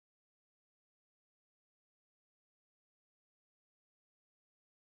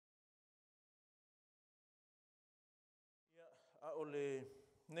o le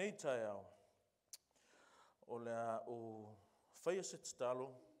nei tai au. O le a o whaia se talo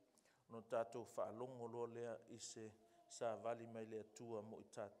no tātou whaalongo loa lea i se Savali mai le Atua mo i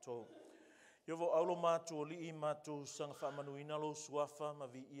tātou. Iovo aulo mātou o li i mātou sanga whaamanuina lo suafa ma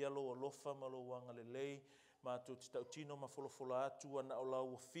vi ia lo alofa ma lo wanga le lei mātou te tautino ma wholofola atu ana o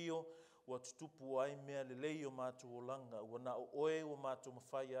lau o fio wa tutupu ai mea le lei o mātou o langa wa na o oe o mātou ma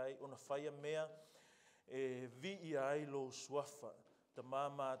whai ai o na whaia mea e vi ia ai lo suafa. Ta mā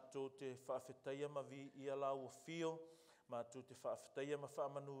mātou te whaafetaia ma vi ia lau o fio, mātou te whaafetaia ma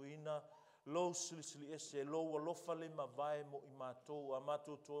whaamanuina, lo silisili ese, lo alofa le ma vai mo i mātou, a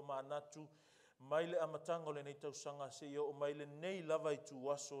mātou toa mā natu, maile amatango le nei tausanga se ia o maile nei lava i tu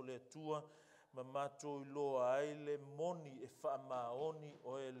aso le Atua, ma mātou i loa ai le moni e whaamaoni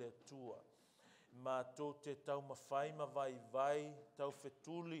o e le Atua. Mātou te tau mawhai ma vai vai, tau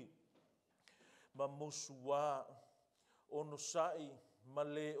whetuli, ma musua, ono sai, ma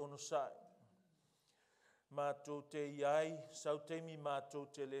le ono sai. Mātou te iai, sau teimi mātou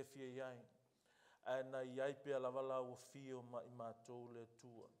te le fia iai. Ana iai pia lavala o fio ma i mātou le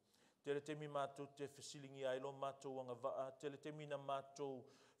Atua. Tele teimi mātou te whesilingi ai lo mātou anga waa. Tele teimi na mātou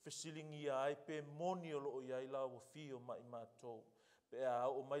whesilingi ai pe moni o loo iai la o fio ma i mātou. Pe a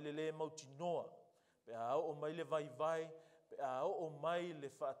o maile le mauti noa. Pe a o maile vai vai. Pe a o mai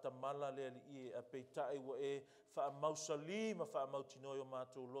le whaatamala le ali i a peitai wa e whaamausali ma whaamautinoi o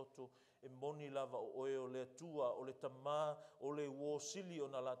mātou loto e moni lava o oe o le Atua, o le tamā, o le wōsili o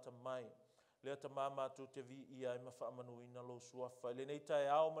na lata mai. Le tamā mātou te vi i ai ma whaamanuina lo suafa. Le nei tae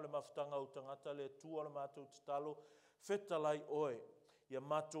ao ma le mawhtanga o tangata le Atua le mātou te talo, whetalai oe, ia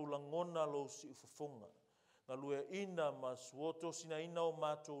mātou langona lo si ufafunga. Ngā lue ina ma suoto sina ina o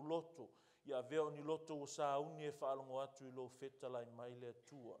mātou loto, ia veo ni loto o sa uni e whaalongo atu i lo whetalai mai le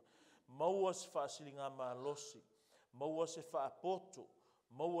Atua. Maua se whaasilinga mā losi, maua se whaapoto,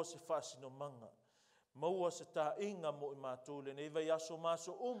 maua se whaasinomanga, maua se tā inga mo i mātou le nei vai aso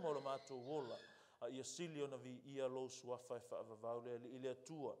māso umo le mātou wola, a ia sili o na vi ia lo suafa e whaavavau le i le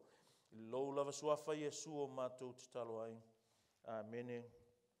Atua. I lo lava suafa Iesu o mātou te talo ai. Amene.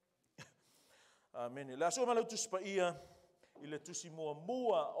 Amene. Le aso malau tuspa ia, i le tusi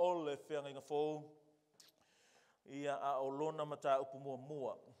mua o le whenga inga fōu, ia a o lona mata upu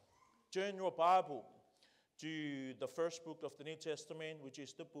mua. Turn your Bible to the first book of the New Testament, which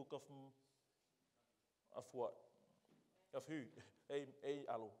is the book of what? Of who? Hey,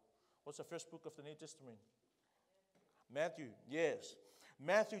 alo. What's the first book of the New Testament? Matthew, yes.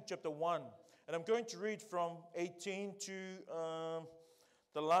 Matthew chapter 1. And I'm going to read from 18 to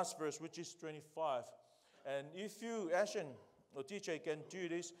the last verse, which is 25. And if you, Ashen, or teacher, can do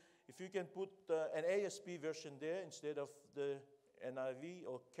this, if you can put an ASB version there instead of the NIV,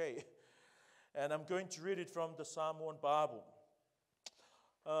 okay. And I'm going to read it from the Psalm 1 Bible.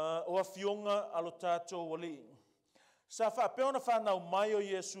 O a fionga alo tātou wali. Sa whapeona whanau mai o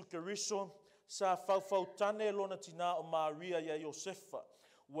Iesu Keriso, sa whauwhau tane lona tina o Maria ia Iosefa,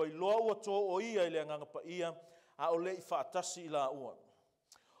 wa i loa ua tō o ia i le angangapa ia, a o le i whaatasi i la ua.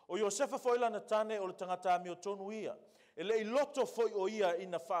 O Iosefa foi lana tane o le tangata mi o tonu ia. E le i loto foi o ia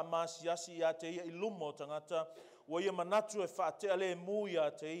ina whaamasi asi ia te ia i lumo o tangata, wa ia manatu e whaatea le mu ia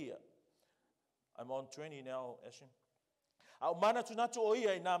te ia. I'm on 20 now, Ashen. Au manatu natu o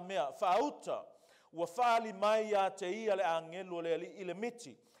ia i nā mea, whaauta, ua whaali mai ia te ia le angelu le ali i le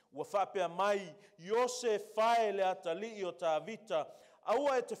miti, ua whapea mai Iose whae le atali i o tā vita,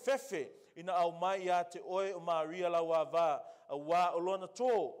 aua e te whewhe ina au mai ia te oe o Maria la wā, a wā o lona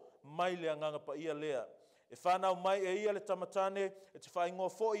tō mai le angangapa ia lea. E whanau mai e ia le tamatane, e te whaingoa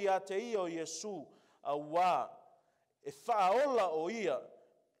fo ia te ia o Iesu, a wā, e whaola o ia,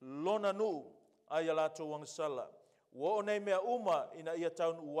 lona nu, ai ala tō wangasala. Ua o nei mea uma ina ia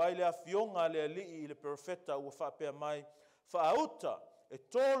taun uai le a fionga le alii i le profeta ua whapea mai, whaauta, e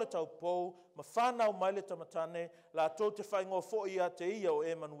tō le tau pou, ma whanau mai le tamatane, la tō te whaingoa fo ia te ia o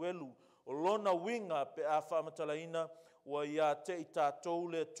Emanuelu, o lona winga pe a whaamatalaina, ua ia te i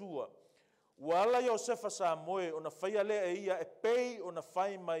tātou le Atua. Ua ala Iosefa sa moe, o na whaia lea e ia e pei o na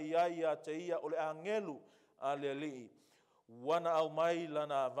whai mai ia te ia o le angelu a le alii. Wana au mai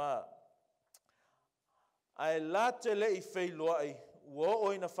lana avā. Ai late le i wheiloai, ua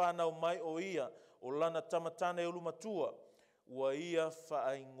o ina whanau mai o ia, o lana tamatane o lumatua, ua ia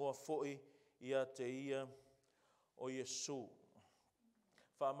whaingoa foi ia te ia o Iesu.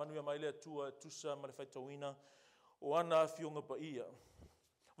 Whaamanuia mai le Atua tusa ma le whaitawina, o ana fionga pa ia.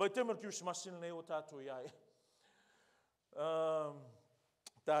 Vai te mara Krisimasi nei o tātou iai.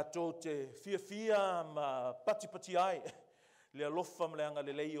 Tātou te fia ma pati ai. Le alofa ma le anga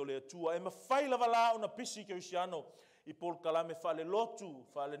le lei o le Atua. E ma whai lava la o na pisi Kirisiano. I pol kalame whale lotu,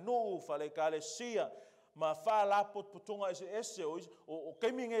 whale nuu, whale kalesia, ma whala potpotonga ese o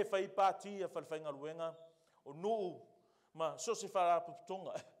keiminge whai pātia whale whaingaruenga, o nuu, ma so se whala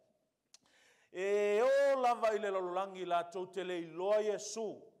potpotonga. E o lava I le lalolangi la tau te le iloa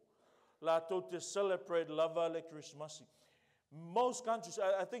Yesu, la tau te celebrate lava le Krisimasi. Most countries,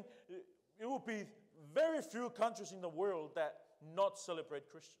 I think it will be very few countries in the world that not celebrate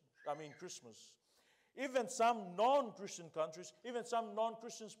Christmas. Even some non-Christian countries, even some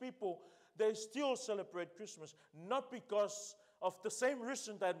non-Christian people, they still celebrate Christmas. Not because of the same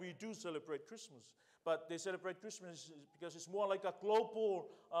reason that we do celebrate Christmas, but they celebrate Christmas because it's more like a global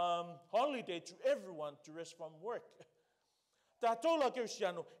holiday to everyone to rest from work. Tātou la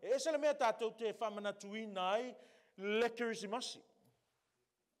Kristiano, e se le mea tātou te whamanatuina ai le Krisimasi.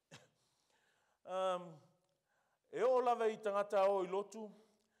 E o lava I tangata o I lotu,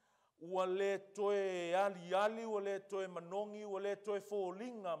 ua le toe ali, ua le toe manongi, ua le toe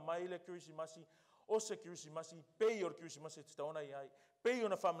fōlinga mai le Krisimasi, o se Krisimasi, pei o le Krisimasi te taona I ai, pei o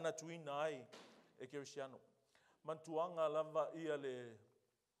na whamanatuina ai e Kristiano. Mantuanga lava ia le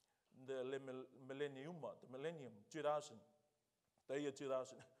millennium, the millennium, 2000, the year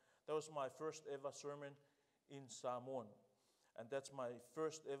 2000. That was my first ever sermon in Samoan. And that's my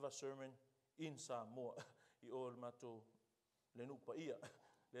first ever sermon in Samoa. I o le mato le nupa ia,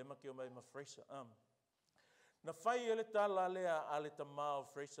 le makeo mai ma Fraser. Na whai ele tala lea a le tamao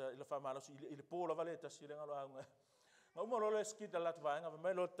Fraser, ila whamalosi, ili pōla vale tasi le ngalo aunga. Nga umaro le skida latu vaenga,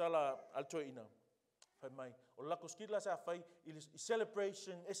 mai lo tala altoe ina. Whai mai, o lako skida la sa whai, I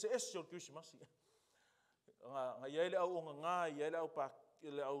celebration, ese o Krisimasi. Nga iaile au o ngā, iaile au pa,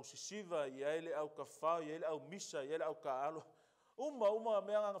 iaile au sisiva, iaile au kawhau, iaile au misa, iaile au ka alo. Uma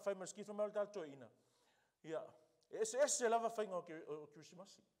mea nga whai maskita mai lo tala altoe ina. Ia, ese lava whainga o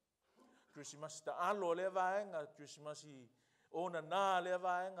Krisimasi. Krisimasi ta alo le vaenga, Krisimasi ona nā le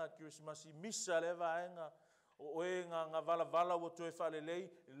vaenga, Krisimasi misa le vaenga, o e nga vala o toe whalelei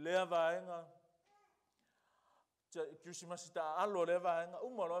le vaenga. Krisimasi ta alo le vaenga,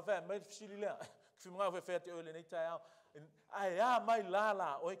 lo whae mai fisili lea. Whimunga whae te oile nei tai au. Ai a mai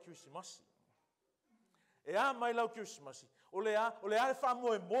lala o e Krisimasi. E a mai lau Krisimasi. O le a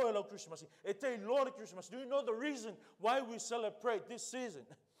whamoe moe lau Krisimasi. E te iloa le Krisimasi. Do you know the reason why we celebrate this season?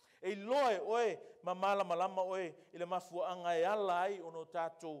 E loe oe ma malama oe I le mafuanga e ala ai ono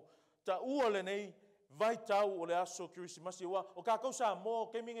tātou ta ua le nei vai tau o le aso Krisimasi wa o kākau sa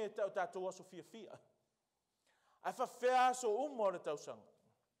mō keminge tātou aso fia. Ai whawhea aso umo le tausanga.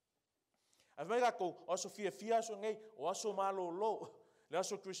 Ai mai kākou aso fia aso ngei o aso malo lo le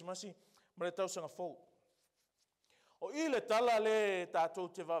aso Krisimasi ma le tausanga fau. O I le tala le tātou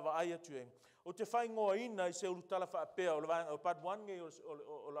te wawa ai atuenga. O te whaingoa ina I se uru tala whaapea o le vaenga o part 1 nge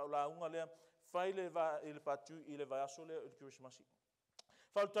o la unga lea whai le patu I le vai aso le o le Krisimasi.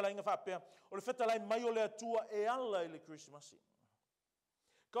 Whai tala inga whaapea o le whetalai mai o le atua e ala I le Krisimasi.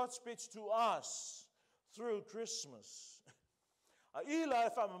 God speaks to us through Christmas. A I la e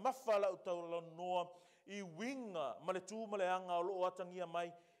whaamamawha lau tau noa I winga ma le tū ma le anga o loo atangia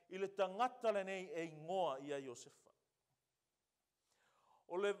mai I le tangata le nei e ngoa I a Iosefa.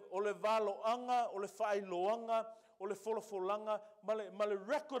 O le valoanga, o le whaailoanga, o le wholofolanga, ma le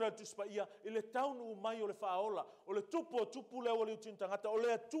record atu spa ia, I le taunu mai o le whaola, o le tupu lea o le utin tangata, o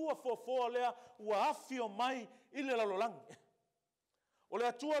le atua fofoa lea ua afio mai I le lalolangi. O le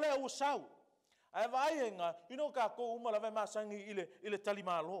atua lea ua sau. Ai vaenga, ka ko uma lawe masangi I le tali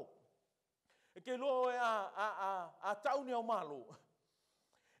malo. E ke lo e a tauni au malo.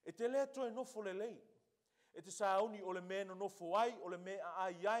 E te lea toe nofo le lei. E te sauni o le mea nofo ai, o le mea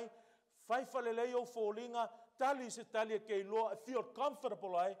ai, whaiwhale lei o fōlinga, tali se tali e kei loa, feel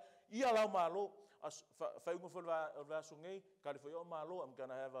comfortable ai, ia lau malo, whaiunga whai vaso ngei, kari whai o malo, I'm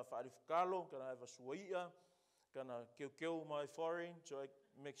gonna have a whaarifukalo, I'm gonna have a suaia, gonna keu my foreign, so I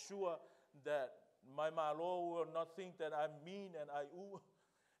make sure that my malo will not think that I'm mean and I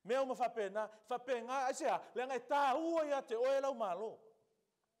Mea uma whapena ai sea, le ngai tā ua ia te oe lau malo.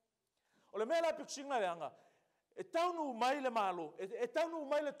 O le mea la piksinga leanga, e taunu mai le malo, e taunu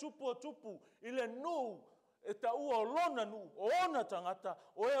mai le tupu, I le nu, e ta ua o lona nu, o ona tangata,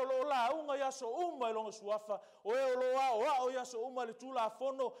 o e o lo la unga yaso uma I longa suafa, o e o lo a o yaso uma le tula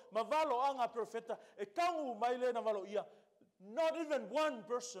fono, ma valo anga profeta, e kaungu mai le na valo ia. Not even one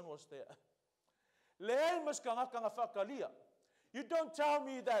person was there. Le eimas kangaka whakalia. You don't tell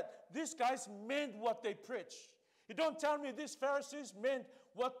me that these guys meant what they preach. You don't tell me these Pharisees meant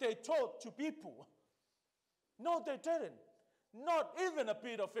what they taught to people. No, they didn't. Not even a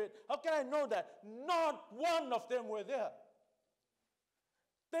bit of it. How can I know that? Not one of them were there.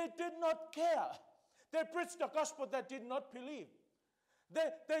 They did not care. They preach the gospel that did not believe.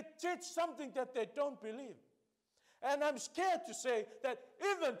 They teach something that they don't believe. And I'm scared to say that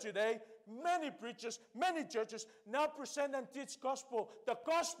even today, many preachers, many churches now present and teach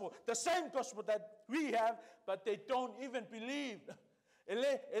the same gospel that we have, but they don't even believe.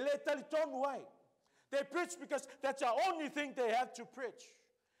 They preach because that's the only thing they have to preach.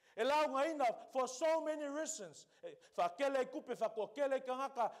 For so many reasons.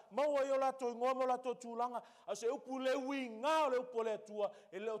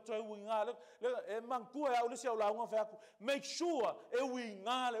 Make sure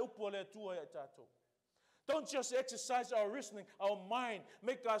don't just exercise our reasoning, our mind,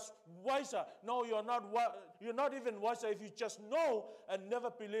 make us wiser. No, you're not even wiser if you just know and never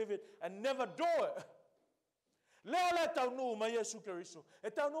believe it and never do it. Le tau no mai Yesu Keriso. E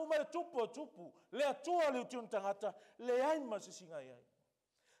tau no mai tupu. Le atua le tiun tangata. Le ai masisinga ai.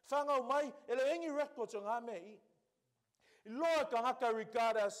 Whangau mai, ele engi records o ngā mea I. Loa tangata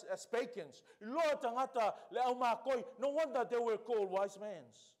regard as pagans. Loa tangata le au mākoi. No wonder they were called wise men.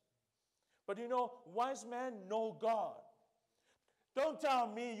 But you know, wise men know God. Don't tell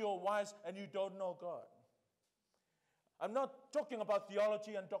me you're wise and you don't know God. I'm not talking about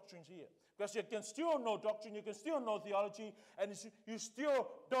theology and doctrines here. Because you can still know doctrine, you can still know theology, and you still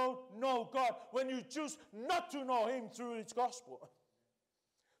don't know God when you choose not to know Him through His gospel.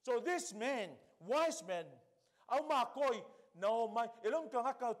 So this man, wise man, au makoi, no mai, elong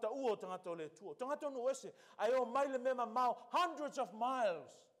tangaka ta uo tangato le tuo. Tangato no ese, ayo mai le mema mau, hundreds of miles.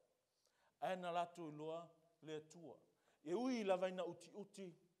 Aina latu loa le tuo. E ui lavaina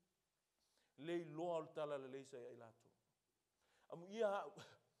uti, le loa tala le leisa e latu. Amu ia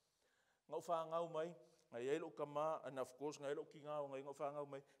ngau whangau mai, ngai elo kama, and of course ngai elo ki ngau ngai ngau whangau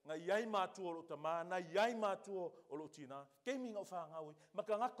mai, ngai iai mātua o lo tama, ngai iai mātua o lo tina, keimi ngau whangau,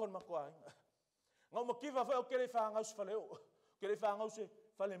 maka ngakon makoa. Ngau makiwa whao kere whangau se whaleo, kere whangau se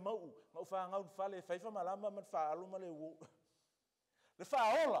whale mau, ngau whangau whale whaifa malama man whaalo male uo. Le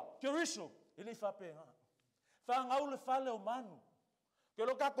whaola, kiriso, ili whapenga. Whangau le whale o manu. Ke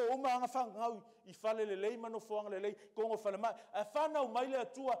lo kako uma anga whangau I whale le lei mano whoanga le lei kongo whale mai. A whanau mai le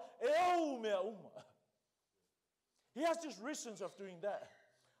atua e au mea uma. He has just reasons of doing that.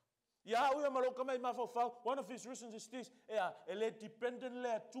 Ia ua maloka mai mawhau. One of his reasons is this. E le dependent le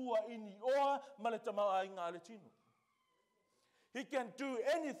atua ini oa ma le tamau a inga le tinu. He can do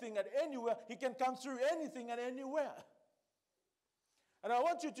anything at anywhere. He can come through anything at anywhere. And I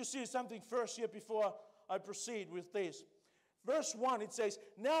want you to see something first here before I proceed with this. Verse 1, it says,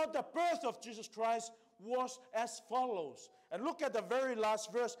 now the birth of Jesus Christ was as follows. And look at the very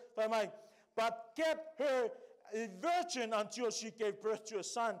last verse, if I might. But kept her a virgin until she gave birth to a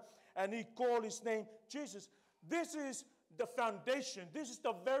son, and he called his name Jesus. This is the foundation. This is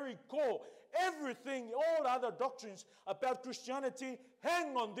the very core. Everything, all other doctrines about Christianity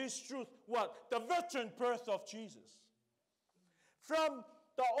hang on this truth. What? The virgin birth of Jesus. From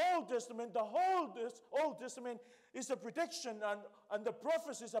the Old Testament, the whole Old Testament is a prediction and the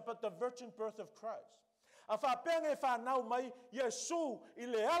prophecies about the virgin birth of Christ. A whapenge whanau mai, Yesu, I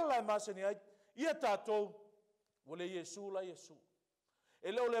le ala masani ai, ia tātou, wale Yesu la Yesu.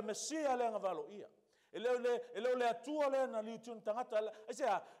 E leo le Mesia le ngavalo ia. E leo le atua le na liutun tangata, e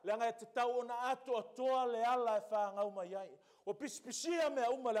sea, le ngai te tau ona ato atoa le ala e whangau mai ai. O pispisia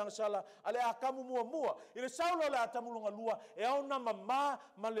mea uma le angasala, ale akamu mua. I le saulo le atamulunga lua, e au na mama,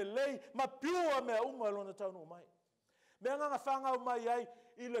 ma le lei, ma piua mea uma e lona taunu mai. Mea nganga whangau mai ai,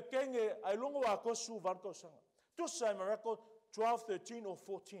 I le kenge, ai longo a kosu varko sanga. Tusa I record 12, 13 or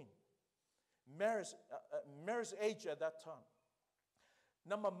 14. Mary's age at that time.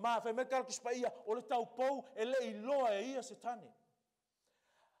 Na mama, whai mekara kuspa ia, o le tau pou, e le I loa e ia se tane.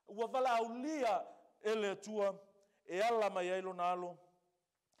 Ua wala au lia e le atua, e ala mai ailo na alo,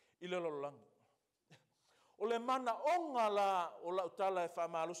 I le lololangi. O le mana onga la, o la utala e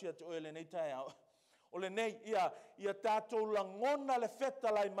whamalosi atu o ele nei tae au. O le nei, ia tātou langona le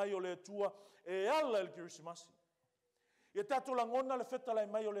feta lai mai o le atua, e ala le Krisimasi. Ia tātou langona le feta lai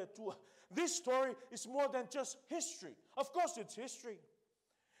mai o le atua. This story is more than just history. Of course it's history.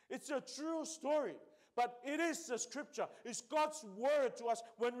 It's a true story. But it is the scripture. It's God's word to us.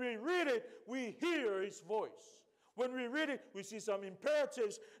 When we read it, we hear His voice. When we read it, we see some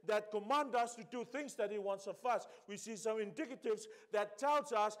imperatives that command us to do things that He wants of us. We see some indicatives that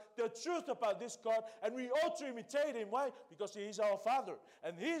tells us the truth about this God, and we ought to imitate Him. Why? Because He is our Father.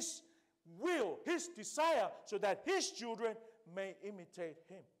 And His will, His desire, so that His children may imitate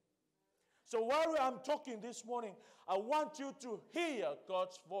Him. So while I'm talking this morning, I want you to hear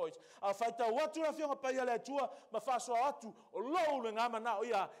God's voice. A whaita watu na whianga pai ale atua, ma whasoa atu, o lau le ngama na o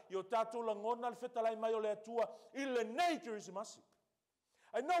ia, i o tātou la ngona le whetalai mai o le atua, I le nei Krisimasi.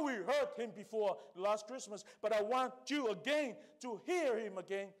 I know we heard him before last Christmas, but I want you again to hear him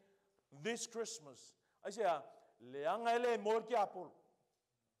again this Christmas. I say, leanga ele mor ki apolo.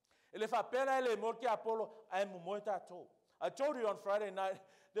 Ele whapera ele mor ki apolo, ai mo tātou. I told you on Friday night,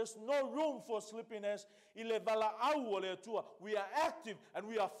 there's no room for sleepiness. Ile vala au le atua. We are active and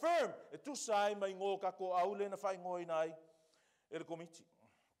we are firm. E tu sai mai ngō kako au le na whai ngoi nai. E le komiti.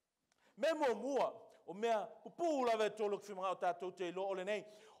 Me mo mua, o mea pupu lawe tolu ki whimanga o tātou te ilo o le nei.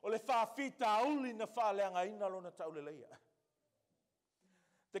 O le whawhita auli na whaleanga ina lo na tau le leia.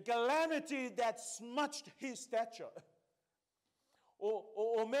 The calamity that smudged his stature.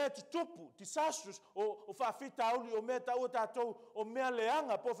 O mea te tupu, disastrous, o whawhita auli, o mea tau tātou, o mea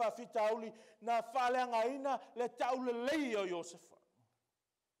leanga po whawhita auli, na whaleanga ina le tau le leia o Iosefa.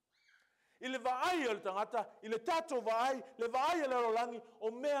 I le vaai o le tangata, I le tātou vaai, le vaai o le rolangi,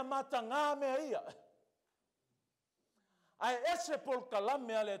 o mea mata ngā mea ia. Ai ese pol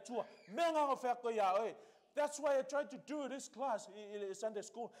kalame ale atua, mea ngā whako ia oe. That's why I tried to do this class in Sunday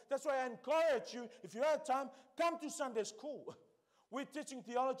school. That's why I encourage you, if you have time, come to Sunday school. We're teaching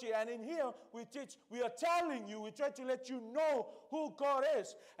theology, and in here we are telling you, we try to let you know who God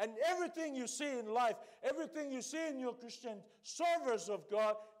is. And everything you see in life, everything you see in your Christian service of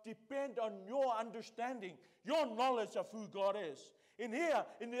God, depend on your understanding, your knowledge of who God is. In here,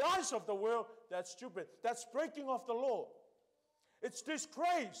 in the eyes of the world, that's stupid. That's breaking of the law. It's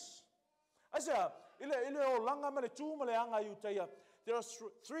disgrace. I say, there are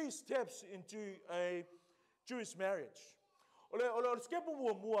 3 steps into a Jewish marriage. Ole skepu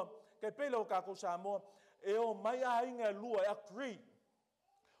mua kei pele o kako Samoa e o mai a inga lua e agree.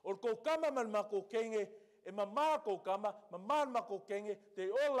 O ko kama man mako kenge e mama ko kama mama mako kenge, they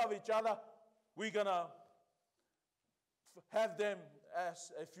all love each other. We're gonna have them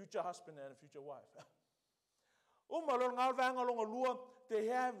as a future husband and a future wife. O malon ngal vanga longa lua they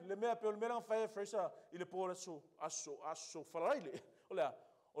have le mea pe le mea fai fresa I le pora so aso falaile.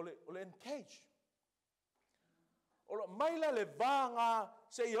 Ole engage. O maila le vanga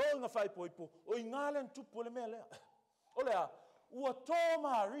se I o nga whai poipo, o I ngālen tupu le mea lea. O lea, ua tō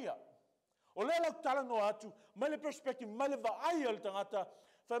Maria. O lea lau tala no atu, mai le perspective, mai le vaai al tangata,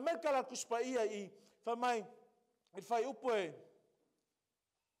 whai mai kala kuspa ia I, whai mai, whai upoe,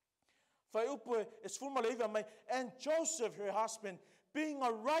 es fulma le iwa mai, and Joseph, her husband, being a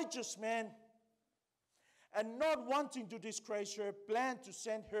righteous man, and not wanting to disgrace her, planned to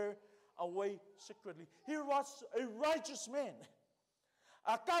send her away secretly. He was a righteous man.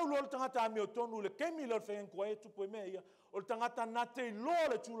 A kau lo tangata mi o tonu le kemi lo fe ko e tupu me ia o tangata na te lo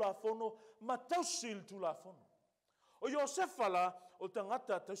le tula fono ma tausil tula fono. O Iosefala o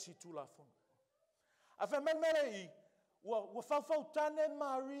tangata tausi tula fono. A fe mele I wa fau tane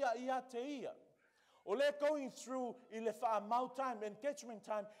Maria ia te ia. O le going through I le fa mau time, engagement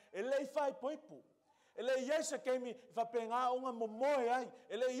time, e le fai poipu. Ele Yesu kemi fa penga unga momoe ai.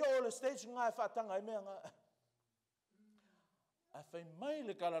 Ele yo le stage nga fa tanga I mea nga. A fai mai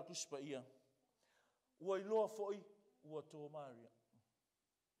le kala kuspa ia. Ua I loa foi ua tō Maria.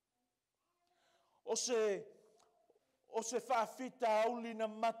 O se whawhita auli na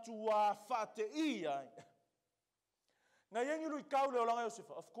matua whate ia ai. Nga yengiru I kau leo langa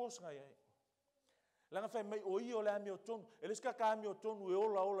Iosefa. Of course nga iai. Langa fai mai o I o le ami o tonu. E leska ka ami o tonu e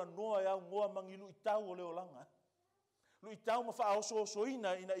ola noa e au ngoa mangilu I tau o leo langa. Lu I tau ma wha oso ina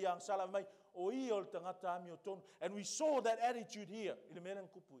I ang sala mai o I o le tangata ami o tonu. And we saw that attitude here. I le mena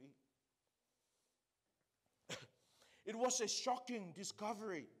kupu I. It was a shocking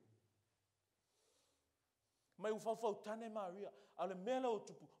discovery. Mai ufau tane Maria. A le mena o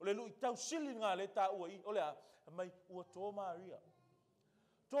tupu. O le lu I tau sili ngā le ta ua I. O le a mai ua tō Maria.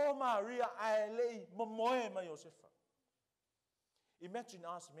 Tō Maria ai lei momoe mai Iosefa. Imagine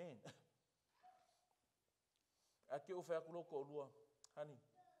us men. Ake o whea kuloko o lua. Honey,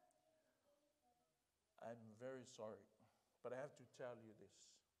 I'm very sorry, but I have to tell you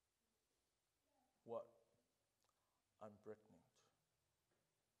this. What? I'm pregnant.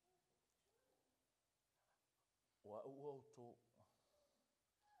 Wa ua o tō.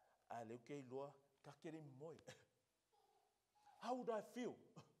 A leo kei lua kakere moi. How would I feel?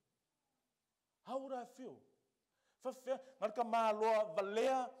 How would I feel? Whawhea, ngan ka māloa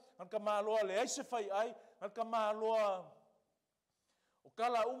valea, ngan ka māloa le aise whai ai, ngan ka māloa o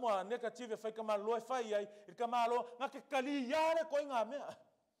kala uma negative whai ka māloa whai ai, i ka māloa ngā ke kali iare koe ngā mea.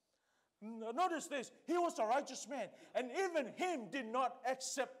 Notice this, he was a righteous man, and even him did not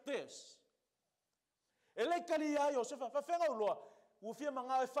accept this. Ele kali ya Yosefa fa fenga uloa. Ufia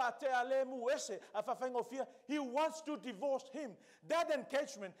manga fa te ale mu ese afa fenga ufia. He wants to divorce him. That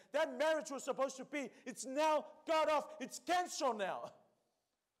engagement, that marriage was supposed to be, it's now cut off. It's cancelled now.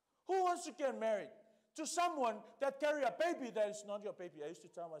 Who wants to get married to someone that carry a baby that is not your baby? I used to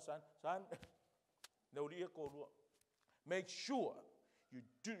tell my son, make sure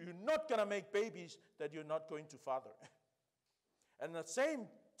you're not going to make babies that you're not going to father. And at the same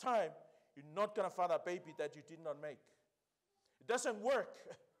time, you're not going to father a baby that you did not make. It doesn't work.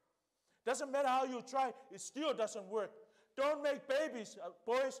 Doesn't matter how you try, it still doesn't work. Don't make babies.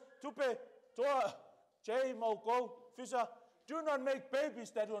 Boys, tupe, toa, jay, go, fisa. Do not make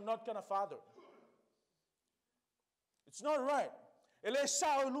babies that you're not going to father. It's not right. Ele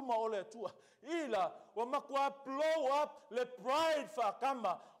sao luma ole tua. Ila wa makwa blow up le pride fa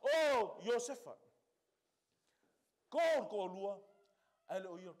kama. Oh, Josefa. Ko lua. Ele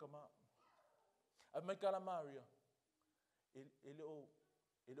o yo kama. A mekala Maria. Ele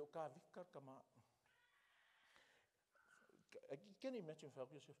o ka vikar kama. Can you imagine fa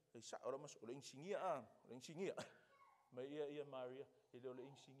Joseph? Sa ora mas ole insingia an, ole insingia. Mai ia Maria, ele ole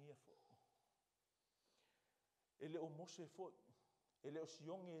insingia fo. Ele o mose fo. Ele o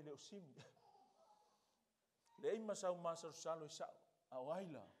sionge, ele o simi. Le ima sau masar salo isa.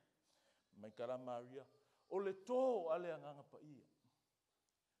 Awaila. Mai kara Maria. Ole to ale anganga pa ia.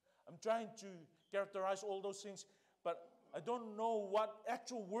 I'm trying to characterize all those things, but I don't know what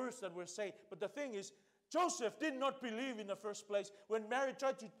actual words that were said. But the thing is, Joseph did not believe in the first place when Mary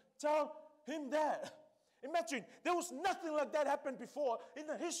tried to tell him that. Imagine, there was nothing like that happened before in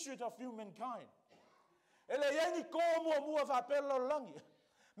the history of humankind.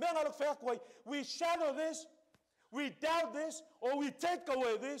 We shadow this, we doubt this, or we take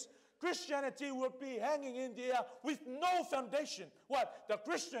away this. Christianity will be hanging in the air with no foundation. What? The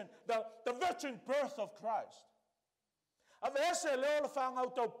Christian, the virgin birth of Christ. Avese leo fanga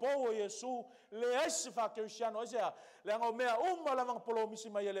utau po Yesu le ese fa Cristiano ese le ngo mea lavang polo misi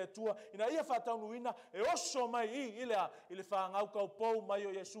mai le tua ina ia fa tau nuina e oso mai ile fanga utau po mai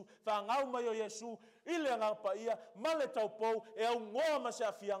Yesu fanga mai Yesu ile nga pa ia male tau po e au ngoa ma se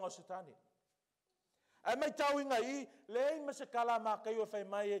afianga o setani. Ai mai tau inga le ma se kala ma kai o fai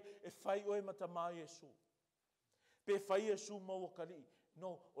mai e fai o mata mai Yesu. Pe fai Yesu mo kali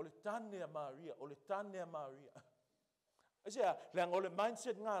no o le tane a Maria o le tane a Maria. Asia, lang ole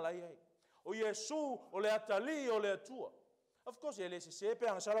mindset nga lai ai. O Yesu, ole atali, ole atua. Of course, ele se sepe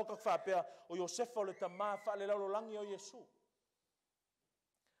ang salo kak fa pe o Joseph ole tama fa le lo langi o Yesu.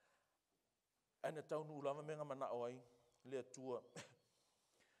 Ana tau nu lama menga mana oi le atua.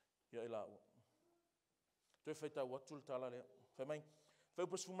 Ya ila. Toi feita watul tala le. Fa mai fa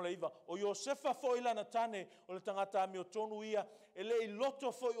pos fumala iva. O Joseph fo ila na tane ole tangata mi o tonu ia ele I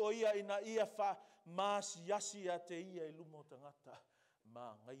loto fo o ia ina ia fa mas yasi ate ia ilumo tangata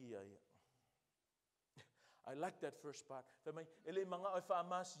ma ngai ia. I like that first part. Famai ele manga o fa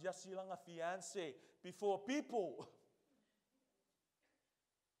mas yasi langa fiance before people.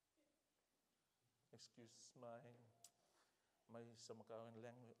 Excuse my Samakawan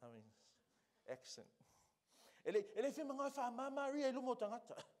language, I mean accent. Ele fi manga o fa Maria ilumo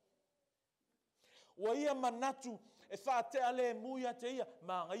tangata. Wa ia manatu e fa te ale muia te ia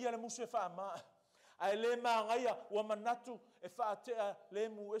ma ngai ia le musu e fa ma. Ai le mangaya wa manatu e faatea le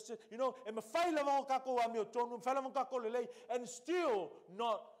mu ese e ma faila mo kako wa mi tonu faila mo kako le and still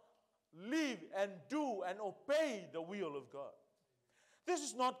not live and do and obey the will of God. This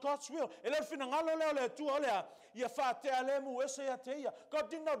is not God's will. Ele fina ngalo le tu ole ia faatea le mu ese ya te ia. God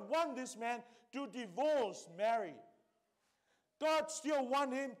did not want this man to divorce Mary. God still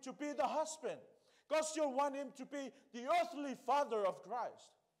want him to be the husband. God still want him to be the earthly father of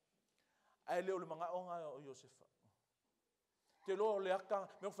Christ. Ai leo le manga onga o Josefa. Te lo le aka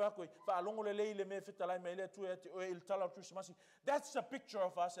me fa ko fa longo le le me fitala me le tu e il tala Krisimasi. That's a picture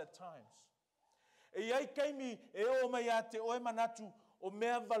of us at times. E ai kaimi e o mai ate o e manatu o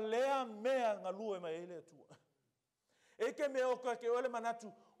mea valea mea ngalu e mai le tu. E ke me o ke o le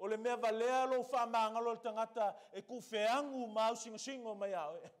manatu o le mea valea lo fa mangalo tangata e ku feangu mau singo mai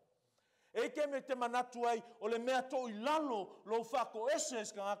ao. E ke me te manatu ai o le mea to I lalo lo whako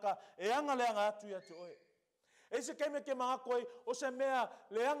eses kangaka e anga leanga atu ia te oe. E se ke me ke mga koe o se mea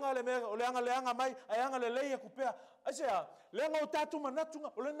leanga le mea o leanga mai ai anga le leia kupea. E se a leanga o tatu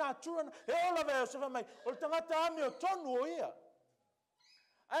manatunga o le naturana e ola vea o se mai o le tangata ame o tonu o ia.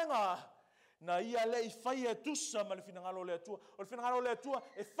 Ainga na ia le I whai e tusa ma le finangalo le atua. O le finangalo le atua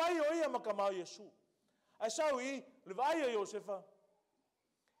e whai o ia makamau Yesu. Ai sau le vai a Josefa.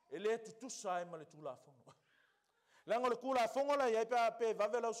 Ele tutusa e male tula fono. Lango le kula fongola ia pe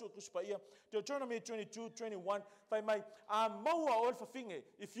vavela su kuspaia. Deuteronomy 22:21 fai mai a maua ol fafinge.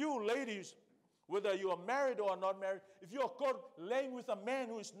 If you ladies, whether you are married or not married, if you are caught laying with a man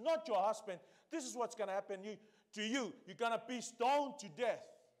who is not your husband, this is what's going to happen to you. You're going to be stoned to death.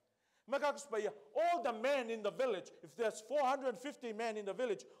 All the men in the village, if there's 450 men in the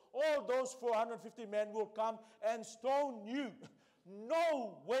village, all those 450 men will come and stone you.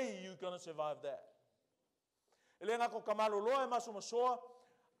 No way you're going to survive that. Elenga ko kamaloloa e masumasoa,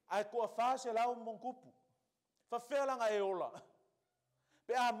 ai ko afase lau mongkupu. Fafela nga eola.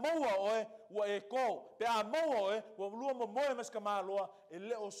 Pe a maua oe wa e ko. Pe a maua oe wa lua momoe mas kamaloa e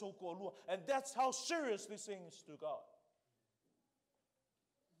leo soko lua. And that's how serious this thing is to God.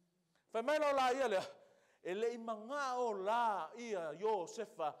 Fa mai lo la ia le e le manga o la ia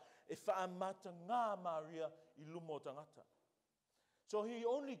Josefa e fa amata nga Maria I lumo tangata. So he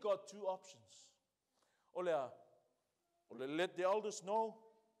only got two options. Or let the elders know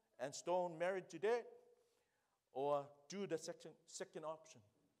and stone married to death, or do the second option.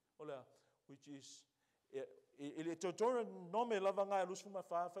 Which is if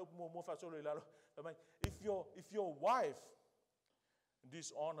your wife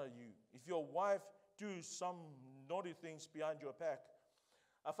dishonor you, if your wife do some naughty things behind your back,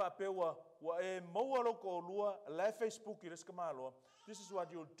 this is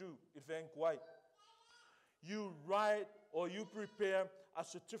what you'll do. You write or you prepare a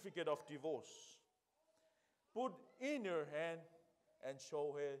certificate of divorce. Put in your hand and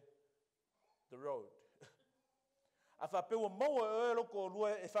show her the road.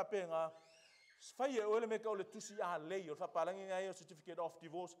 Certificate of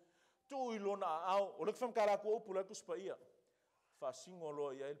divorce.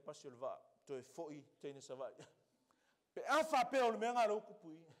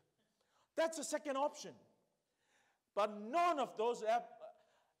 That's the second option. But none of those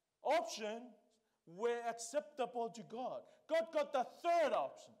options were acceptable to God. God got the third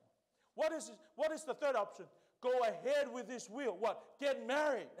option. What is the third option? Go ahead with His will. What? Get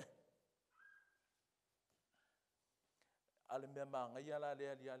married.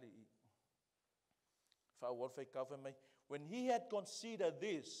 When he had considered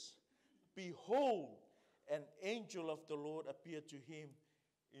this, behold, an angel of the Lord appeared to him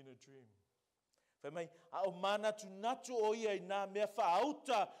in a dream. Famai au mana tu natu o ia ina mea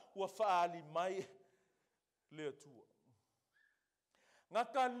whaauta ua whaali mai le atua.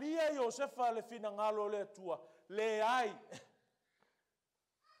 Ngā ka lia Josefa le fina ngalo le atua, le ai.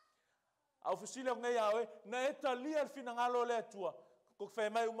 Au whisile o ngai aoe, na eta lia le fina ngalo le atua, ko whai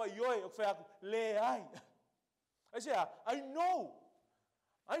mai uma ioe, o whai aku, le ai. I say, I know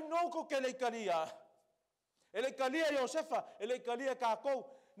ko ke le kalia. E le kalia Josefa, e le kalia kākou.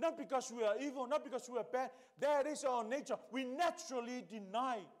 Not because we are evil, not because we are bad. That is our nature. We naturally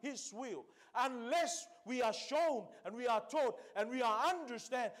deny His will. Unless we are shown and we are taught and we are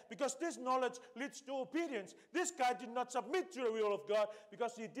understand. Because this knowledge leads to obedience. This guy did not submit to the will of God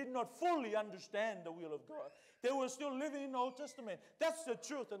because he did not fully understand the will of God. They were still living in the Old Testament. That's the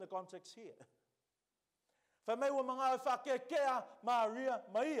truth in the context here. Famai wa mga whakekea Maria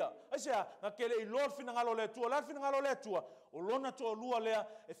Maia. Aisea, nga kele I Lord finangalo le tua, Lord finangalo le tua. O lona to lua lea,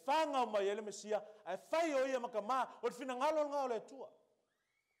 e whanga o mai ele Mesia, e whai o ia makama, o finangalo ngao le tua.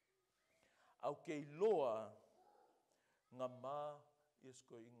 Au kei loa, nga ma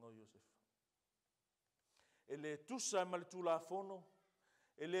iesko ingo Joseph. E le tusa ma le tula fono,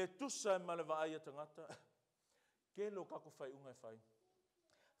 e le tusa ma le vaaya tangata, ke lo kako whai unga whai.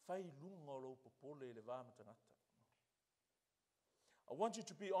 Whai lunga lo popole le vama tangata. I want you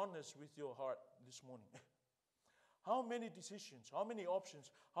to be honest with your heart this morning. How many decisions, how many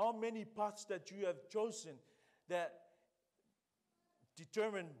options, how many paths that you have chosen that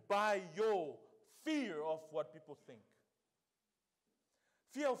determined by your fear of what people think?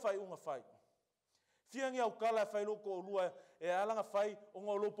 Fear fai unga fai. Fear ngia ukala fai loko olua e alanga fai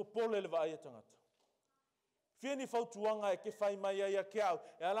unga lo popole le vaaya tangata. Fear ni fau tuanga e ke fai mai ia ke au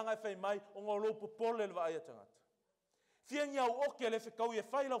e alanga fai mai unga lo popole le vaaya tangata. Fia ngia o oke le whekau e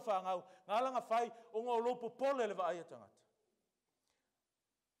whai lau whangau, ngā langa whai o ngā lopo pole le vaaya tangata.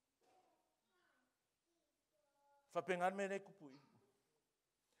 Whapengan me ne kupui.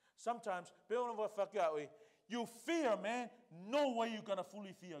 Sometimes, peona wa whakea oe, you fear man, no way you're going to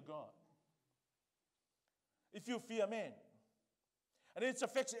fully fear God. If you fear man. And it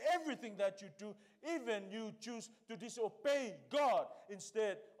affects everything that you do, even you choose to disobey God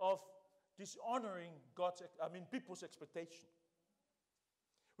instead of dishonoring people's expectation.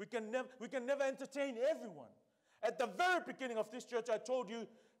 We can never entertain everyone. At the very beginning of this church, I told you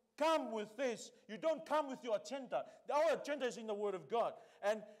come with this. You don't come with your agenda. Our agenda is in the Word of God.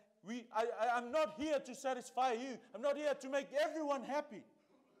 And I'm not here to satisfy you. I'm not here to make everyone happy.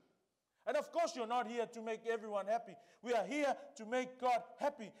 And of course, you're not here to make everyone happy. We are here to make God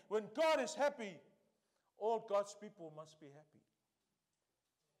happy. When God is happy, all God's people must be happy.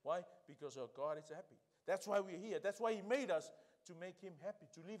 Why? Because our God is happy. That's why we're here. That's why He made us, to make Him happy,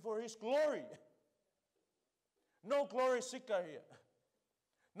 to live for His glory. No glory seeker here.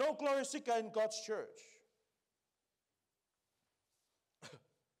 No glory seeker in God's church.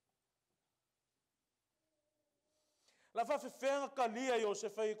 La whawhiwhenga ka lia i o se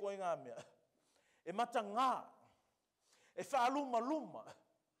whai koe ngā mea. E mata ngā. E whaaluma luma.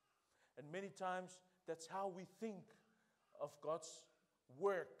 And many times, that's how we think of God's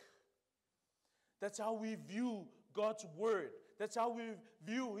work. That's how we view God's word. That's how we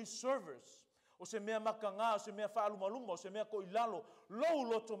view His service. O se mea maka ngā, o se mea whaaluma luma, o se mea ko ilalo, lou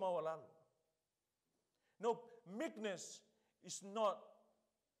loto mawalalo. No, meekness is not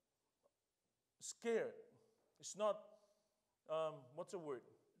scared. It's not, what's the word?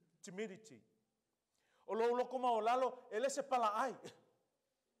 Timidity. O lou loko mawalalo, ele se pala ai.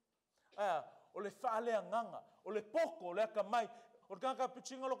 O le whaalea nganga, o le poko, o le aka mai, o le kaka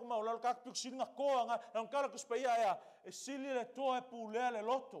pichinga loko mawalalo, kaka pichinga koa nga, na ngara kuspaia ea, e sili le toa e pulea le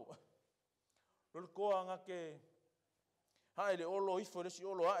loto. Lolo koa nga ke, hae le olo ifo, le si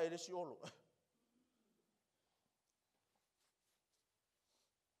olo, hae le si olo.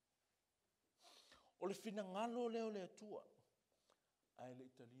 O le finangalo leo le atua, ai le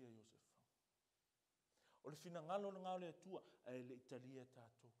Italia Josefa. O le finangalo le ngao le atua, ai le Italia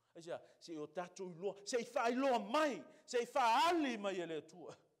tato. Ai sia, se o tato iloa, se i wha iloa mai, se i wha ali mai le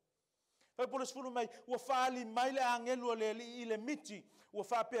atua. Whai pole sifuru mai, ua wha ali mai le angelu le li i le miti, ua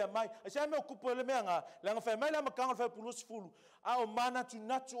wha pea mai. Ai sia mea kupo le mea ngā, le anga whai mai le makanga whai polo sifuru, a o mana tu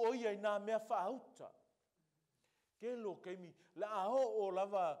natu o ia i nā mea wha auta. Kelo keimi, la aho o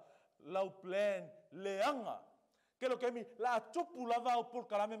lava lau plan leanga. Kelo keimi, la atupu lava o pol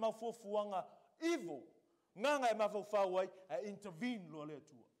kalame mau fuafuanga evil. Nganga e mawhau whauai, a intervene lo le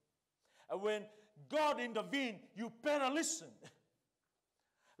atua. And when God intervene, you better listen.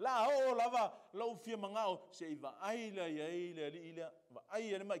 La o lava lau fia mangao, se i va aila ia ila li ila, va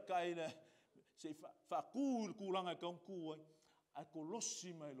aila mai kaila, se i fa kūlanga kaun kūai, a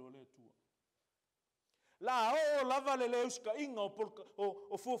kolosi mai lo le atua. La o lava le leuska inga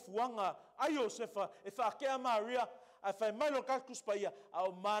o fuafuanga ayo sefa e fa kea Maria a fai mai lo kakus paia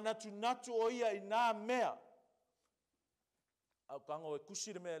au mana tu natu o ia i nā mea. Au kango e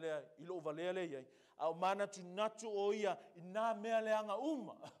kusire mea lea i lo valea lea iai. Au mana tu natu o ia i nā mea leanga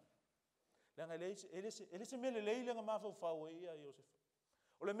uma. Leanga ele se mele lei leanga mawhau whau e ia Iosefa.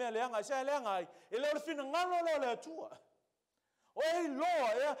 O le mea leanga, e se leanga ai, e leo le fina ngalo leo le atua. O e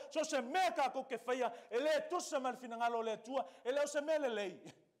loa ea, so se mea ka ko ke whaia, e le tusa ma le fina ngalo le atua, e leo se mele lei.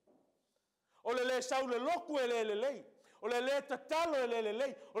 O le sau le loku e le lei. O le tatalo e le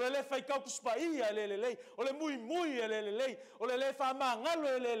lei. O le whai kau kuspaia e le lei. O le mui e le lei. O le wha ngalo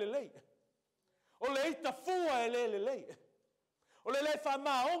e le lei. O le ita fua e le lei. O le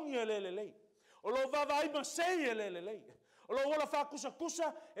wha ongi e le lei. O lo vava ima sei e le lei. O lo wala wha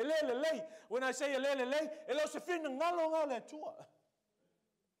kusa e le lei. When I say e le lei, e leo se fina ngalo le tua.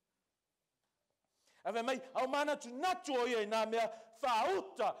 Ave mai, au mana tu natu o ia i nā mea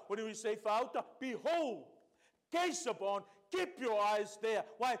whauta. What do we say whauta? Behold, gaze upon, keep your eyes there.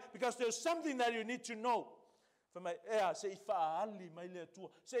 Why? Because there's something that you need to know. For my ea, se I whaali mai le tua.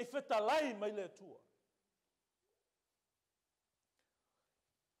 Se I whetalai mai le tua.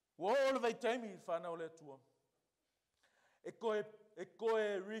 Wa o le vai taimi I whanau le tua. E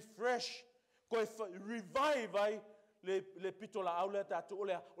koe refresh, koe revive ai, le pitola au le tatu o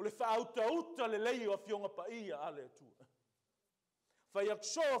le whaauta uta le lei o fionga pa ia a le tua.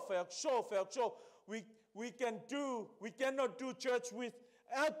 Whaiakso. We cannot do church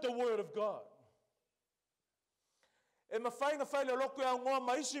without the Word of God. E mawhainga whaile loko au ngoa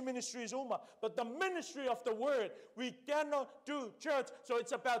maisi ministries uma, but the ministry of the Word, we cannot do church, so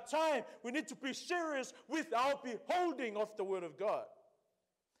it's about time. We need to be serious with our beholding of the Word of God.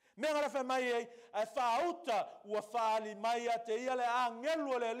 Me ngara whai mai e, a whaauta ua whaali mai a te ia le a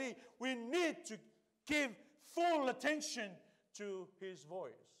ngelu le li. We need to give full attention to His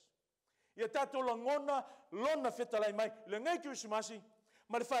voice. Ia tato lona whetalai mai, le ngai Krisimasi,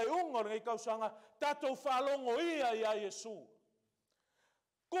 ma le whai unga o le ngai kausanga, tato whalongo ia Yesu.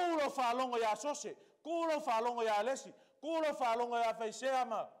 Kūlo whalongo ia Sose, kūlo whalongo ia Alesi, kūlo whalongo ia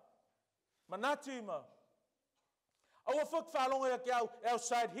Whaisea Manati ma. Aua whak whalongo ia ke au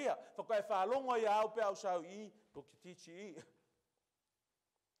outside here, whakai whalongo ia au pe au sau I, pukitichi I.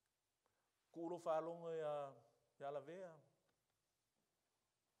 Kulo whalonga ya la vea.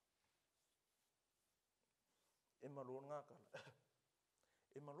 E malo ngā kala.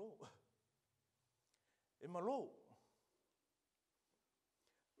 E malo. E malo.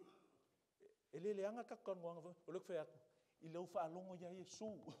 E lele anga kakon wanga. O luk whea. I lau whalonga ya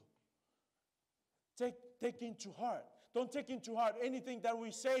Yesu. Take into heart. Don't take into heart anything that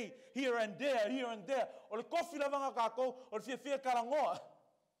we say here and there, here and there. O le kofi la vanga kako, o le fia karangoa.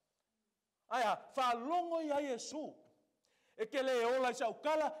 Aya, whalongo ya Yesu. E ke le ola i sau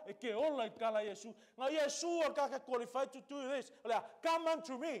kala, e ke ola I kala Yesu. Nga Yesu are kaka qualified to do this. Come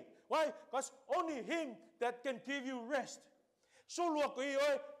unto me. Why? Because only Him that can give you rest. Sulu ako I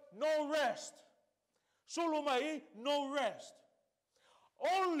oi, no rest. Sulu mai, no rest.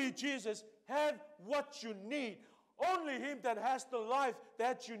 Only Jesus has what you need. Only Him that has the life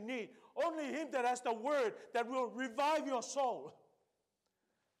that you need. Only Him that has the word that will revive your soul.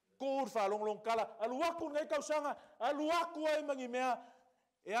 Ko whalong long kala. Aluaku ngai kausanga. Aluaku ai mangimea.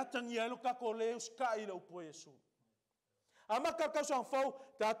 E atangi ai luka ko leus ka I lau po Yesu. Amaka kausang fau.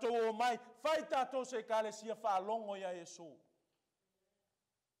 Tato o mai. Fai tato se kale sia whalongo ya Yesu.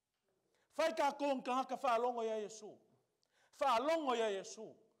 Fai ka kong kanga whalongo ya Yesu. Whalongo ya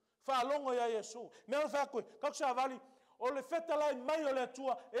Yesu. Whalongo ya Yesu. Mea whakoi. Kako Savali. O le whetalai mai o le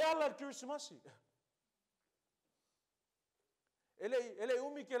atua. E ala Krisimasi. Ele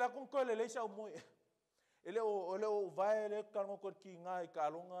umi ke la kong koe le leisa o moe. Ele o vai le kalmo kor ki ngā I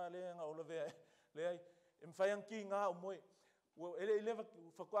kalonga le ngā o le vea. Le ai. E mwhaiang ki ngā o moe. Ele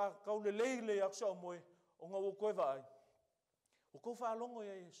whakua kau le lei le aksa o moe. O ngā o koe vai. O kou whalongo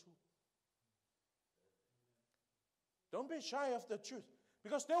ya Yesu. Don't be shy of the truth.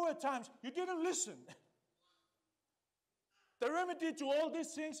 Because there were times you didn't listen. The remedy to all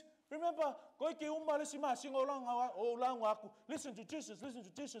these things, remember, listen to Jesus, listen to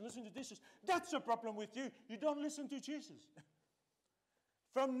Jesus, listen to Jesus. That's the problem with you. You don't listen to Jesus.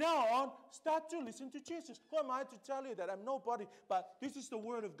 From now on, start to listen to Jesus. Who am I to tell you that I'm nobody? But this is the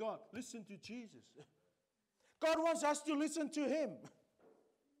word of God. Listen to Jesus. God wants us to listen to Him.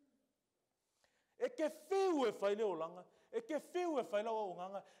 E ke whiu e whaile o langa. E ke whiu e whaile o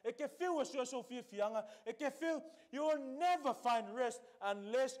nganga. E ke whiu e sua so fia fianga. E ke whiu, you will never find rest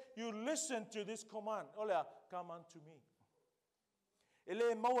unless you listen to this command. Olea, come unto me.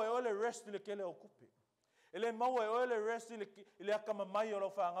 Ele maua e ole rest le kele o kupe. Ele maua e ole rest le akama mai o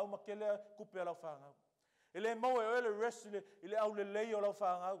lau whaangau ma kele kupe o lau whaangau. Ele maua e ole rest le au le lei o lau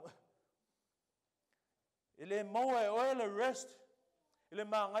whaangau. Ele maua e ole rest Ele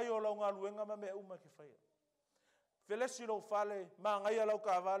mangai o lau ngā luenga ma mea uma ke whaia. Felesi lau whale, mangai a lau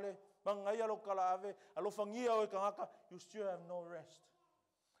ka vale, mangai a lau ka la ave, a lau whangia o e kangaka, you still have no rest.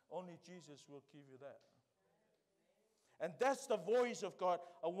 Only Jesus will give you that. And that's the voice of God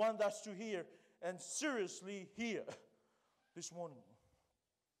I want us to hear and seriously hear this morning.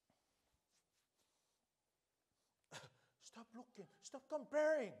 Stop looking, stop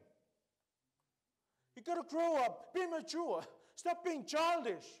comparing. You got to grow up, be mature. Stop being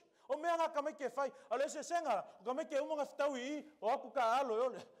childish. O mea ngā ka meke whai. Ale se senga, ka meke umonga whtau I, o aku ka alo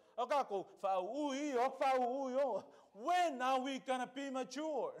yole. O ka ko, whau ui, o whau ui o. When are we going to be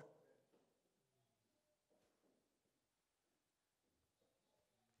mature?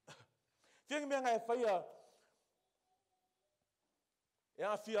 Whianga mea ngai whaia. E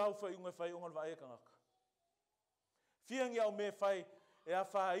a whia au whai unga whai unga whai e kangaka. Whianga au me whai, e a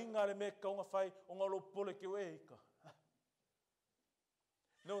wha inga le me kaunga whai, unga lo pole ke ue ika.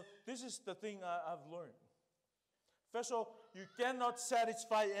 No, this is the thing I've learned. First of all, you cannot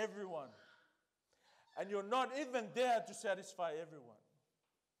satisfy everyone. And you're not even there to satisfy everyone.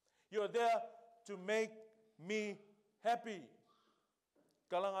 You're there to make me happy.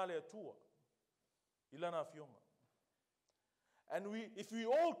 Kalanga le Atua. Ilana fionga. And if we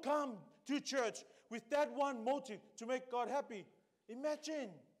all come to church with that one motive to make God happy, imagine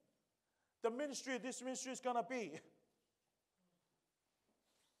the ministry this ministry is going to be.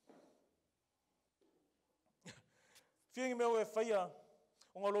 Whianga mea e whaia,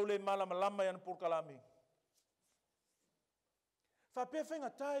 o ngā lole malama yana pōrkalami. Whapea whainga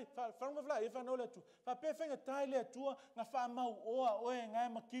tai, whanunga wla, e whanau le atua. Whapea whainga tai le atua, ngā whamau oa oe ngai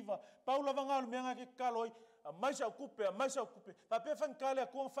makiwa. Paula wangalu mea ngā ke kaloi, a maisa o kupe, a maisa o kupe. Whapea whainga kai le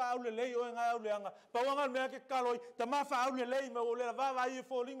akua wha au le lei oe ngai au le anga. Pa wangalu mea ke kaloi, ta maa wha au le lei me o le la wawa I e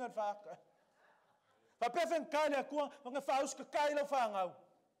fōlinga whaaka. Whapea whainga kai le akua, wanga wha auska kai lau whaangau.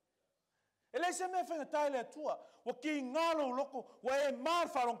 E lei se mea whainga tai le atua, wa ki ngalo loko, wa e maar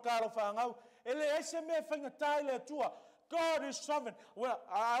wharong kālo whaangau, e lei se mea whainga tai le atua, God is sovereign. Well,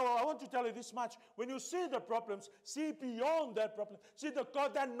 I want to tell you this much. When you see the problems, see beyond that problem. See the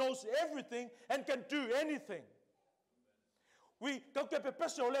God that knows everything and can do anything.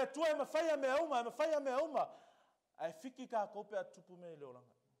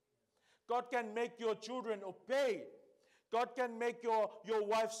 God can make your children obey. God can make your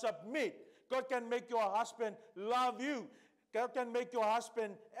wife submit. God can make your husband love you. God can make your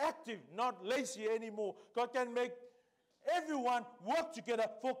husband active, not lazy anymore. God can make everyone work together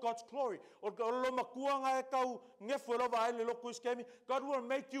for God's glory. God will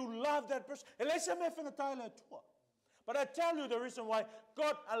make you love that person. But I tell you the reason why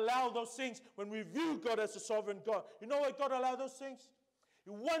God allowed those things when we view God as a sovereign God. You know why God allowed those things?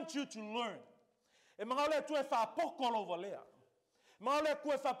 He wants you to learn. Maole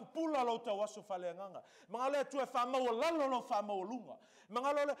kue fa pupula lo ta waso fa leanga. Maole tu fa mawalalo lo fa mawalunga.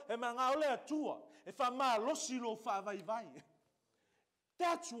 Maole atua e fa ma losi lo fa vai vai.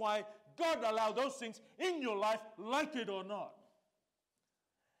 That's why God allowed those things in your life, like it or not.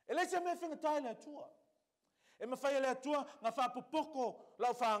 Elese me finga tai le tua. E me fa le tua nga fa pupoko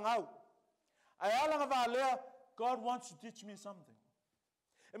lo fa ngau. Ai ala nga va lea, God wants to teach me something.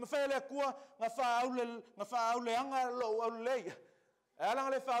 E me fa le kua nga fa aule anga lo aule.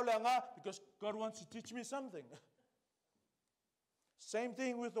 Because God wants to teach me something. Same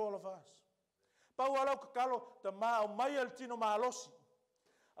thing with all of us. Pau alau kakalo ta ma mai al tino malosi.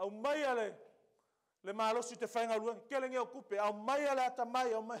 Au mai le malosi te whainga rua. Kelenge o kupe. Au mai ale ata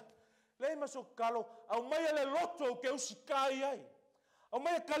mai. Au mai. Le maso kalo. Au mai ale loto ke usikai ai. Au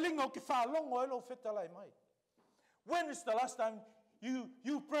mai kalinga o ke whalongo elo fetalai mai. When is the last time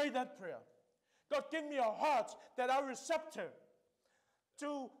you pray that prayer? God, give me a heart that are receptive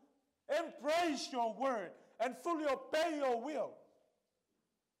to embrace your word and fully obey your will.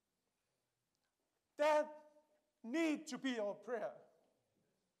 That need to be our prayer.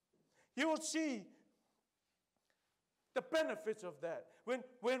 You will see the benefits of that.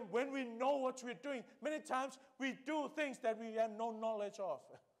 When we know what we're doing, many times we do things that we have no knowledge of.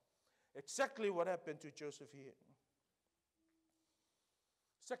 Exactly what happened to Joseph here.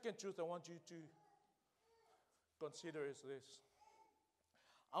 Second truth I want you to consider is this.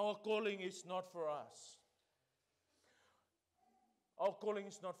 Our calling is not for us. Our calling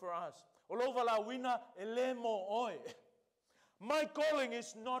is not for us. My calling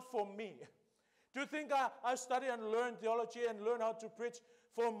is not for me. Do you think I study and learn theology and learn how to preach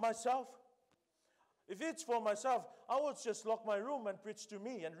for myself? If it's for myself, I would just lock my room and preach to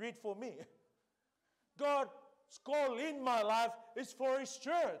me and read for me. God's call in my life is for His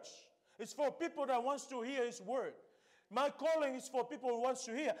church. It's for people that wants to hear His word. My calling is for people who want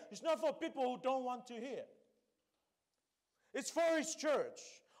to hear. It's not for people who don't want to hear. It's for His church.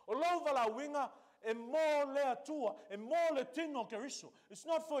 It's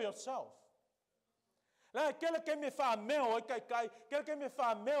not for yourself.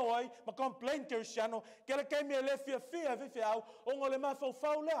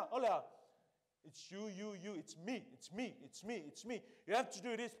 It's you, it's me. You have to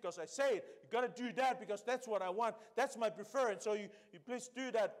do this because I say it. You got to do that because that's what I want. That's my preference. So you please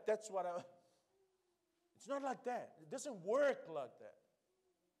do that. That's what I want. It's not like that. It doesn't work like that.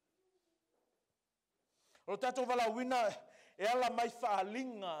 O tato vala wina e ala mai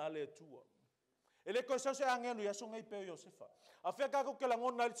faalinga ale tua. Ele ko sa se angelu ya songa ipe Josefa. A fe ka ko ke la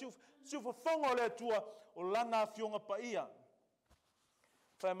ngona siu fongo le tua o lana fionga pa ia.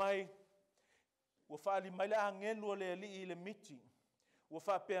 Fa mai wo fa ali mai le angelu le li le miti. Wo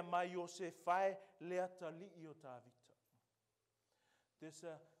fa pe mai Josefa le atali o tavita. There's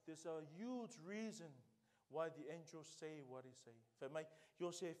a huge reason why the angels say what he say. Fa mai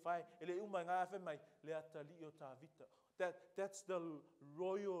Josefa ele uma nga fa mai le atali o tavita. That's the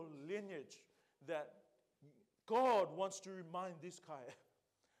royal lineage that God wants to remind this guy.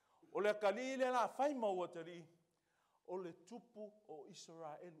 O le kali le la fai mo watari. O le tupu o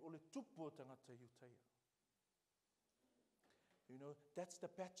Israel, o le tupu o tangata Yutea. You know, that's the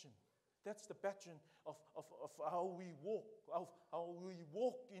pattern. That's the pattern of how we walk, of how we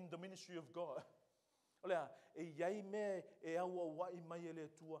walk in the ministry of God. Olea, e yai me e awa wai mai ele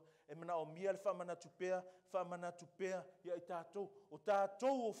tua, e mana o mia le whamana tupea, ia i tātou. O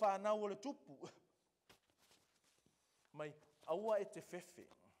tātou o whanau o le tupu. Mai, aua e te whewhe.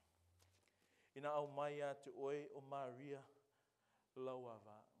 Ina au mai a te oe o Maria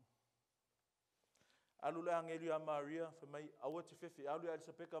lauawa. Alu le angelu a Maria, fa mai aua te whewhe. Alu a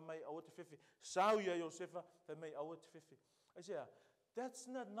Elisabeka mai aua te whewhe. Sau ia Josefa, fa mai aua te whewhe. I say, that's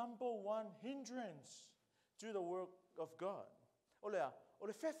not number one hindrance to the work of God. Olea, o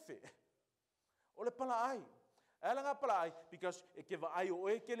le whewhe. O le pala ai. Ala ngā pala ai, because e ke wa ai o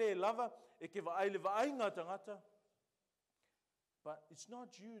e ke le lava, e ke wa ai le wa ai ngā tangata. But it's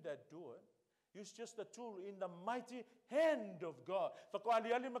not you that do it. It's just a tool in the mighty hand of God.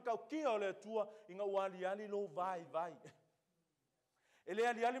 Whakaaliali makau kia o le atua, i ngā ualiali lo vai. E le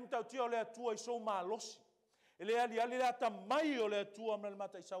aliali matau tia o le atua i so malosi. E le aliali le ata mai o le atua mele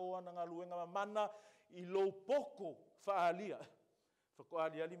mata i sao ana ngā luenga mana i lo poko whaalia.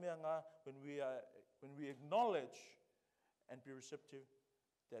 Whakaaliali mea ngā, when we acknowledge and be receptive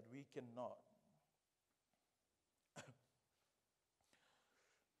that we cannot.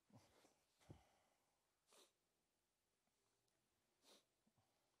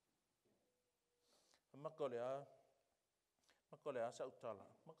 Makolea sautala,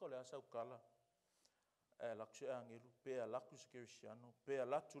 makolea saukala. Laksu e angelu, pea laku se kerisiano, pea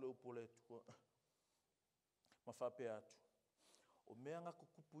latu le upo le tua. Mawhapea atu. O mea ngā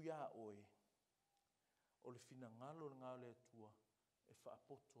kukupu ia oe. O le fina ngalo le ngā le tua, e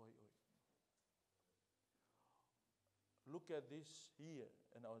whaapoto ai oe. Look at this here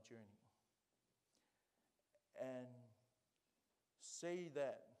in our journey. And say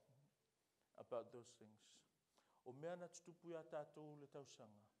that about those things. O mea na tutupu ia tātou le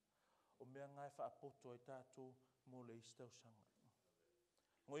tausanga. O mea ngai whaapoto ai tātou mō le isi tausanga.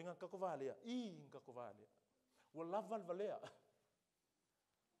 Ngo inga kakovalea, kakovalea. Wa laval valea.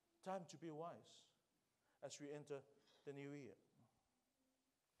 Time to be wise as we enter the new year.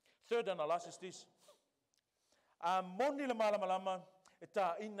 Third and last is this. Moni le malamalama.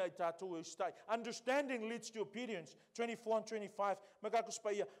 Understanding leads to obedience. 24 and 25.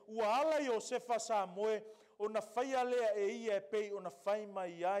 Magakuspaia. Uala Yosefa sa moe. O na whaia lea e ia e pei. O na whai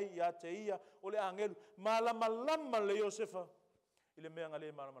mai ai ia te ia. O le angelu. Malamalama le Yosefa. I le mea ngā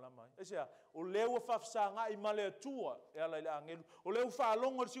le malamalama. E sea. O leo whafsa ngā i ma le atua. E ala le angelu. O leo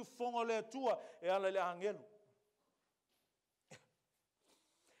whaalonga si ufonga le atua. E ala le angelu.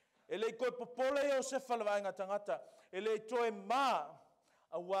 E le koe popole Yosefa le vaenga tangata. E le toe maa.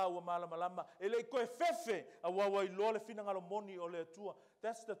 Awa wa malamalama. Ele koe fefe. Awa wa iloa le fina ngalo moni o le atua.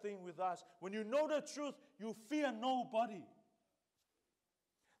 That's the thing with us. When you know the truth, you fear nobody.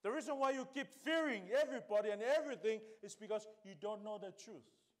 The reason why you keep fearing everybody and everything is because you don't know the truth.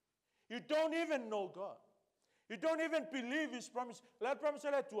 You don't even know God. You don't even believe His promise. La promise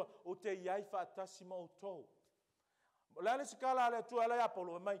le atua. O te iai whaatasima o tau. La le sikala le atua le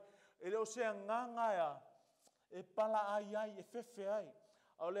apolo. Mai, ele o sea ngangaya. E pala ai, e fefe ai.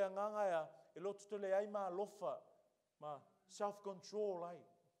 Au le anganga ia, e lotu to le ai ma lofa, ma self-control ai.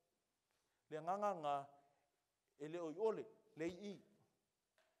 Le anganga ngā, e le oi ole, le I.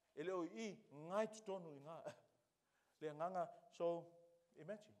 E le oi I, ngai tutonu I ngā. Le anganga, so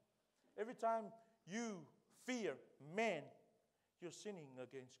imagine. Every time you fear man, you're sinning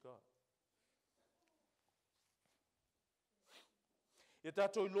against God. Ia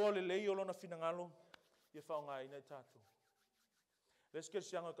tātou I loa le lei o lona finangalo, ia whao ngā ina I tātou. Let's get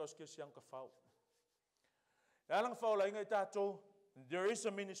sianga ka ske sianga fau. Alang fau la inga tato, there is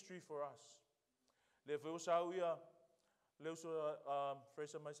a ministry for us. Le feu sa ia le so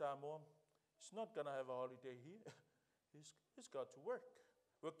Fraser mai sa mo. He's not going to have a holiday here. He's got to work.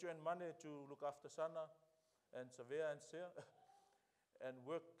 Work during Monday to look after Sana and Savea and Sea and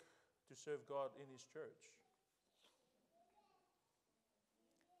work to serve God in his church.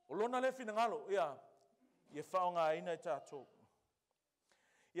 Olona le finangalo ia ia fau nga ina tato.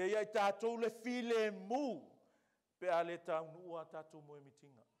 Ia ia tātou le file mu pe ale tāunu ua tātou moe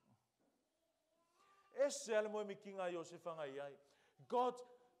mitinga. Ese ale moe mitinga Yosefa ngai ai.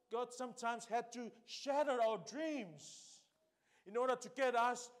 God sometimes had to shatter our dreams in order to get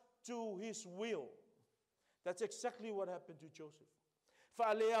us to His will. That's exactly what happened to Joseph.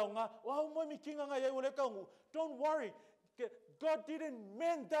 Whaalea o ngā, wow moe mitinga ngai ai o le kaungu. Don't worry, God didn't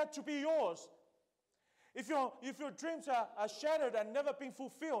mean that to be yours. If your dreams are shattered and never being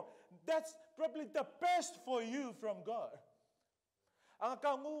fulfilled, that's probably the best for you from God. Ang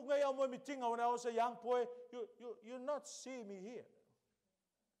kaungu ngayon mo mitinga when I was a young boy, you not see me here.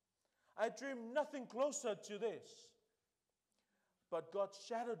 I dream nothing closer to this. But God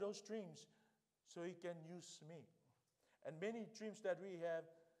shattered those dreams so He can use me. And many dreams that we have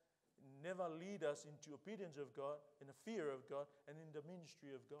never lead us into obedience of God, in the fear of God, and in the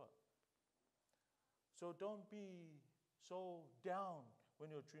ministry of God. So don't be so down when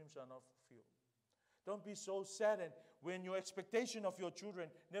your dreams are not fulfilled. Don't be so saddened when your expectation of your children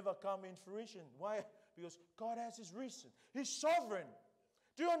never come in fruition. Why? Because God has His reason. He's sovereign.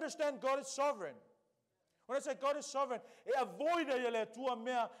 Do you understand God is sovereign? When I say God is sovereign, e avoida ele tua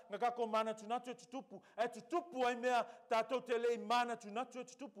mea ngakako mana tunatu e tutupu. E tutupu ai mea tato te le mana tunatu e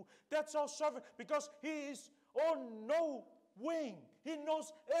tutupu. That's all sovereign because He is all-knowing. He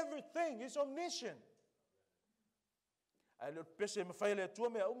knows everything. He's omniscient. Ai le pese me faile tua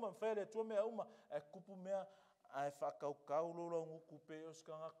mea uma, faile tua mea uma, e kupu mea ai whakau lolo nguku pe o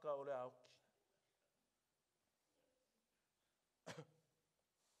skangaka o le auki.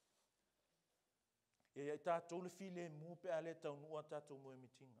 E tātou le file mu pe ale tau nua tātou mo e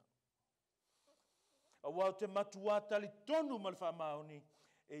mitinga. A wau te matua tali tonu ma le whamaoni,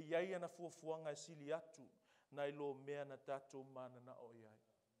 e iai ana fuafuanga e sili atu, na ilo mea na tātou mana na o iai.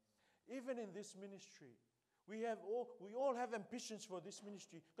 Even in this ministry, we all have ambitions for this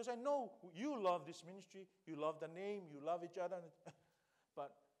ministry, because I know you love this ministry, you love the name, you love each other,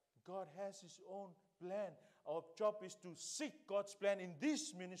 but God has His own plan. Our job is to seek God's plan in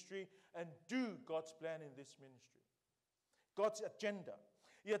this ministry and do God's plan in this ministry. God's agenda.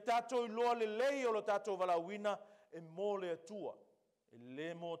 Ia tātou loa le lei o lo tātou walawina e mō le atua, e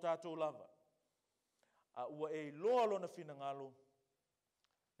le mō tātou lava. A ua e loa lo na finangalo,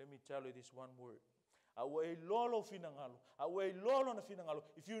 let me tell you this one word. A ua e loa lo finangalo, a ua e loa lo na finangalo,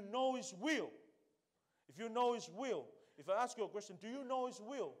 if you know His will, if you know His will, if I ask you a question, do you know His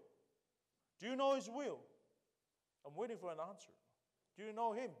will? Do you know His will? I'm waiting for an answer. Do you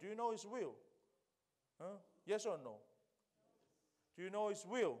know Him? Do you know His will? Huh? Yes or no? Do you know His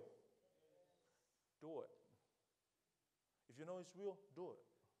will? Do it. If you know His will, do it.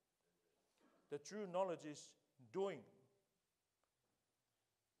 The true knowledge is doing.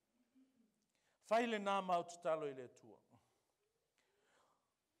 Whaile nā mau te talo I le tua.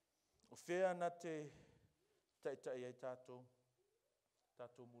 O whea na te taitai ai tātou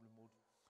muli muli.